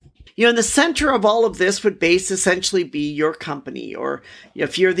In the center of all of this would essentially be your company, or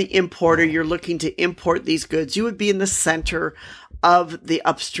if you're the importer, you're looking to import these goods, you would be in the center of the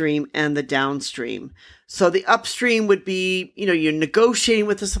upstream and the downstream. So the upstream would be, you're negotiating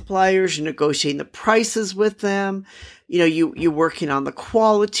with the suppliers, you're negotiating the prices with them, you're working on the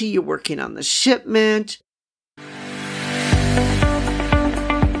quality, you're working on the shipment.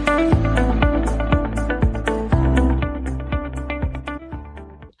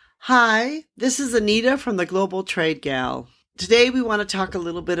 Hi, this is Anita from the Global Trade Gal. Today we want to talk a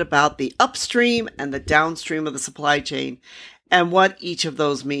little bit about the upstream and the downstream of the supply chain and what each of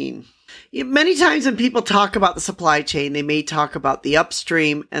those mean. Many times when people talk about the supply chain, they may talk about the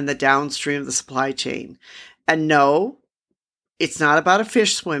upstream and the downstream of the supply chain. And no, it's not about a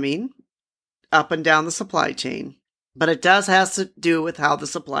fish swimming up and down the supply chain, but it does have to do with how the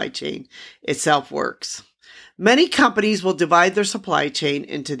supply chain itself works. Many companies will divide their supply chain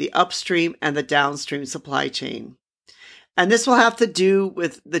into the upstream and the downstream supply chain. And this will have to do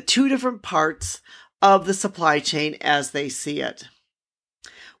with the two different parts of the supply chain as they see it.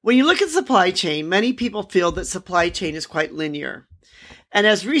 When you look at supply chain, many people feel that supply chain is quite linear. And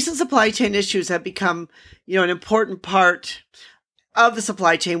as recent supply chain issues have become, an important part of the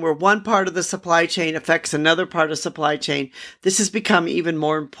supply chain, where one part of the supply chain affects another part of the supply chain, this has become even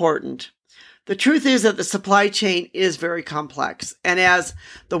more important. The truth is that the supply chain is very complex. And as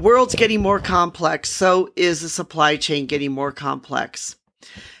the world's getting more complex, so is the supply chain getting more complex.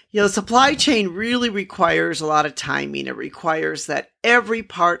 The supply chain really requires a lot of timing. It requires that every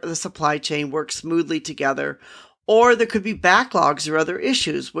part of the supply chain works smoothly together, or there could be backlogs or other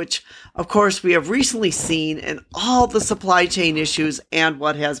issues, which, of course, we have recently seen in all the supply chain issues and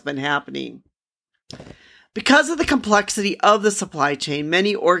what has been happening. Because of the complexity of the supply chain,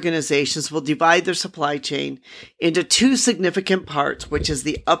 many organizations will divide their supply chain into two significant parts, which is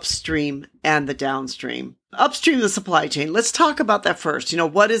the upstream and the downstream. Upstream of the supply chain, let's talk about that first.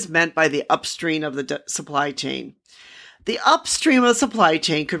 What is meant by the upstream of the supply chain? The upstream of the supply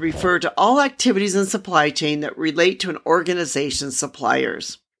chain could refer to all activities in supply chain that relate to an organization's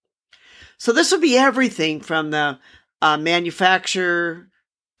suppliers. So this would be everything from the manufacturer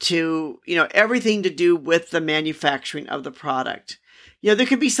to, everything to do with the manufacturing of the product. There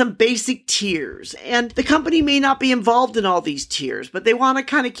could be some basic tiers, and the company may not be involved in all these tiers, but they want to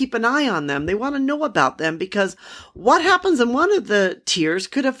kind of keep an eye on them. They want to know about them because what happens in one of the tiers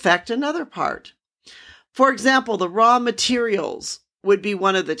could affect another part. For example, the raw materials would be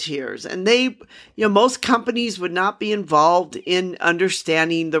one of the tiers, and most companies would not be involved in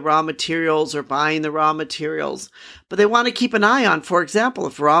understanding the raw materials or buying the raw materials, but they want to keep an eye on, for example,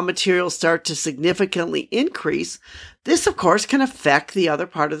 if raw materials start to significantly increase, this of course can affect the other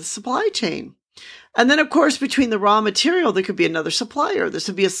part of the supply chain. And then of course, between the raw material, there could be another supplier. This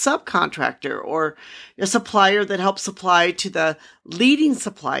would be a subcontractor or a supplier that helps supply to the leading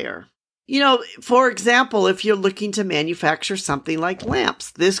supplier. For example, if you're looking to manufacture something like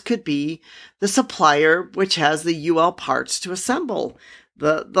lamps, this could be the supplier which has the UL parts to assemble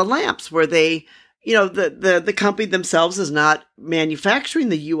the lamps, where they, the company themselves is not manufacturing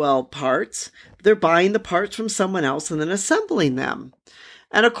the UL parts. They're buying the parts from someone else and then assembling them.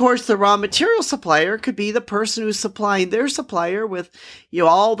 And of course, the raw material supplier could be the person who's supplying their supplier with,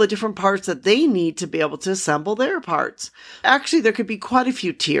 all the different parts that they need to be able to assemble their parts. Actually, there could be quite a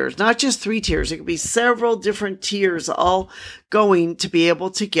few tiers, not just 3 tiers. It could be several different tiers all going to be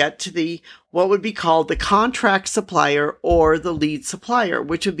able to get to what would be called the contract supplier or the lead supplier,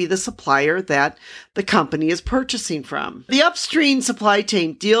 which would be the supplier that the company is purchasing from. The upstream supply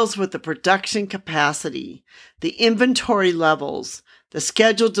chain deals with the production capacity, the inventory levels, the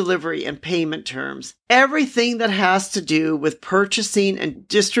scheduled delivery and payment terms, everything that has to do with purchasing and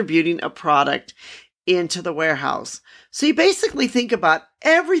distributing a product into the warehouse. So you basically think about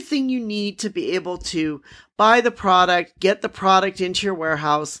everything you need to be able to buy the product, get the product into your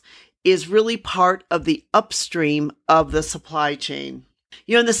warehouse is really part of the upstream of the supply chain.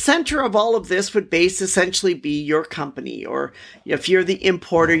 In the center of all of this would essentially be your company, or if you're the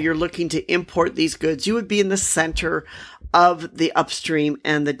importer, you're looking to import these goods, you would be in the center of the upstream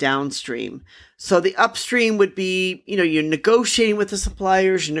and the downstream. So the upstream would be, you're negotiating with the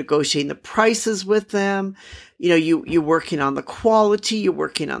suppliers, you're negotiating the prices with them, you're working on the quality, you're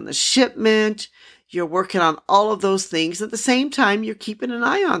working on the shipment, you're working on all of those things. At the same time, you're keeping an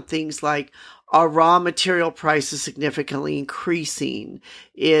eye on things like, are raw material prices significantly increasing?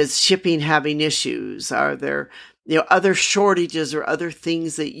 Is shipping having issues? Are there, other shortages or other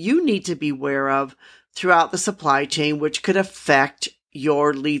things that you need to be aware of throughout the supply chain, which could affect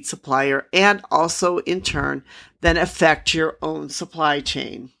your lead supplier and also in turn then affect your own supply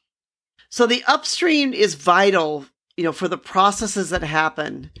chain? So the upstream is vital, for the processes that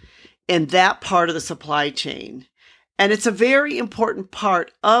happen in that part of the supply chain. And it's a very important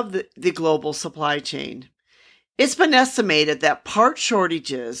part of the global supply chain. It's been estimated that part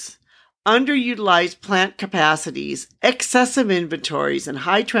shortages, underutilized plant capacities, excessive inventories, and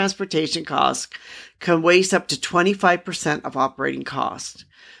high transportation costs can waste up to 25% of operating costs.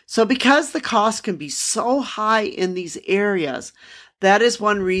 So because the cost can be so high in these areas, that is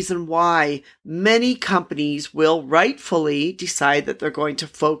one reason why many companies will rightfully decide that they're going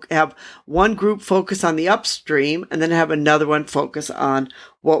to have one group focus on the upstream and then have another one focus on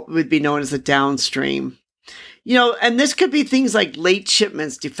what would be known as the downstream. And this could be things like late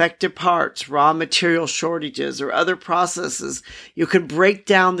shipments, defective parts, raw material shortages, or other processes. You can break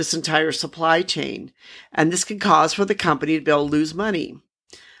down this entire supply chain, and this can cause for the company to be able to lose money.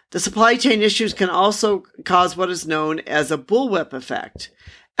 The supply chain issues can also cause what is known as a bullwhip effect.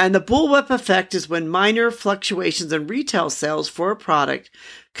 And the bullwhip effect is when minor fluctuations in retail sales for a product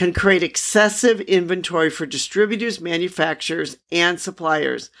can create excessive inventory for distributors, manufacturers, and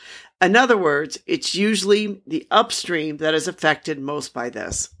suppliers. In other words, it's usually the upstream that is affected most by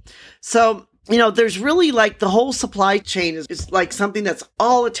this. So, there's really the whole supply chain is like something that's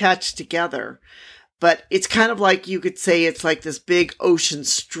all attached together. But it's kind of like you could say it's like this big ocean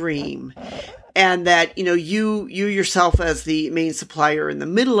stream, and that, you yourself as the main supplier in the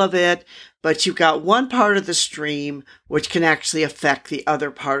middle of it, but you've got one part of the stream which can actually affect the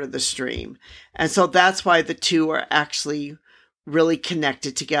other part of the stream. And so that's why the two are actually really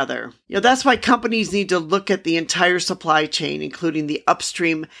connected together. That's why companies need to look at the entire supply chain, including the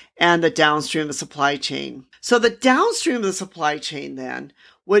upstream and the downstream of the supply chain. So the downstream of the supply chain then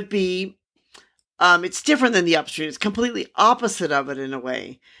would be it's different than the upstream. It's completely opposite of it in a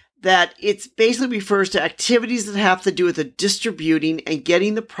way, that it basically refers to activities that have to do with the distributing and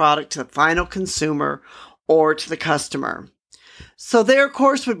getting the product to the final consumer or to the customer. So there, of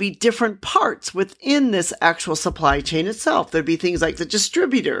course, would be different parts within this actual supply chain itself. There'd be things like the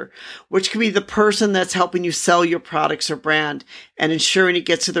distributor, which could be the person that's helping you sell your products or brand and ensuring it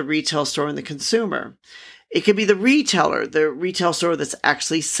gets to the retail store and the consumer. It could be the retailer, the retail store that's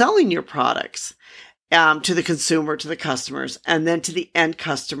actually selling your products to the consumer, to the customers, and then to the end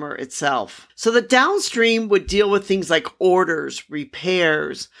customer itself. So the downstream would deal with things like orders,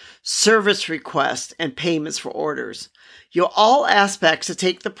 repairs, service requests, and payments for orders. All aspects to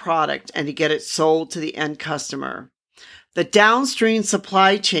take the product and to get it sold to the end customer. The downstream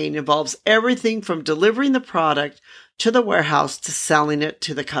supply chain involves everything from delivering the product to the warehouse to selling it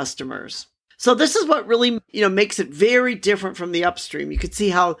to the customers. So this is what really, makes it very different from the upstream. You can see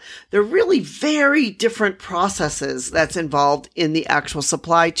how they're really very different processes that's involved in the actual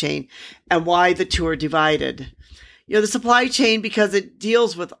supply chain and why the two are divided. The supply chain, because it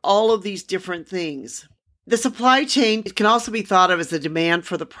deals with all of these different things. The supply chain can also be thought of as the demand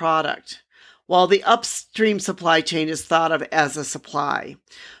for the product, while the upstream supply chain is thought of as a supply.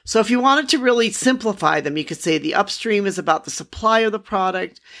 So if you wanted to really simplify them, you could say the upstream is about the supply of the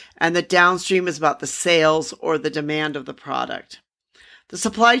product and the downstream is about the sales or the demand of the product. The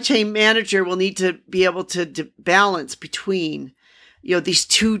supply chain manager will need to be able to balance between these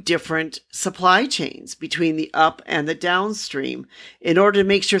two different supply chains, between the up and the downstream, in order to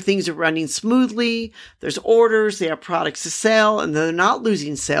make sure things are running smoothly. There's orders, they have products to sell, and they're not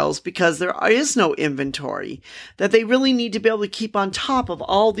losing sales because there is no inventory, that they really need to be able to keep on top of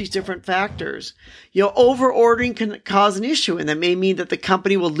all these different factors. Over ordering can cause an issue, and that may mean that the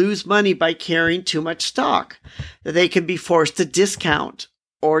company will lose money by carrying too much stock, that they can be forced to discount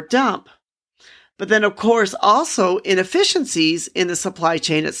or dump. But then, of course, also inefficiencies in the supply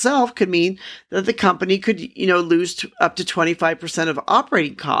chain itself could mean that the company could, lose up to 25% of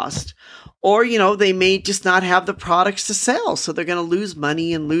operating cost. Or, they may just not have the products to sell. So they're going to lose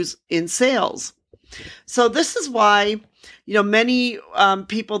money and lose in sales. So this is why, many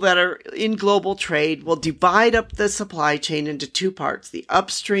people that are in global trade will divide up the supply chain into two parts, the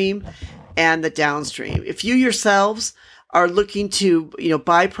upstream and the downstream. If you yourselves are looking to,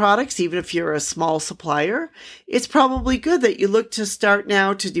 buy products, even if you're a small supplier, it's probably good that you look to start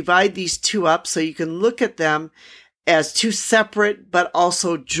now to divide these two up so you can look at them as two separate but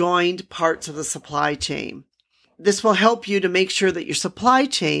also joined parts of the supply chain. This will help you to make sure that your supply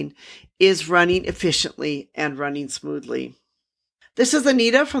chain is running efficiently and running smoothly. This is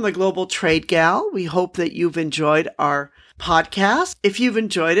Anita from the Global Trade Gal. We hope that you've enjoyed our podcast. If you've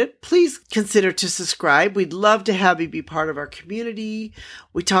enjoyed it, please consider to subscribe. We'd love to have you be part of our community.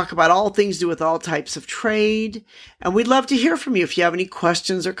 We talk about all things to do with all types of trade, and we'd love to hear from you if you have any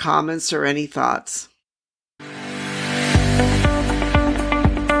questions or comments or any thoughts.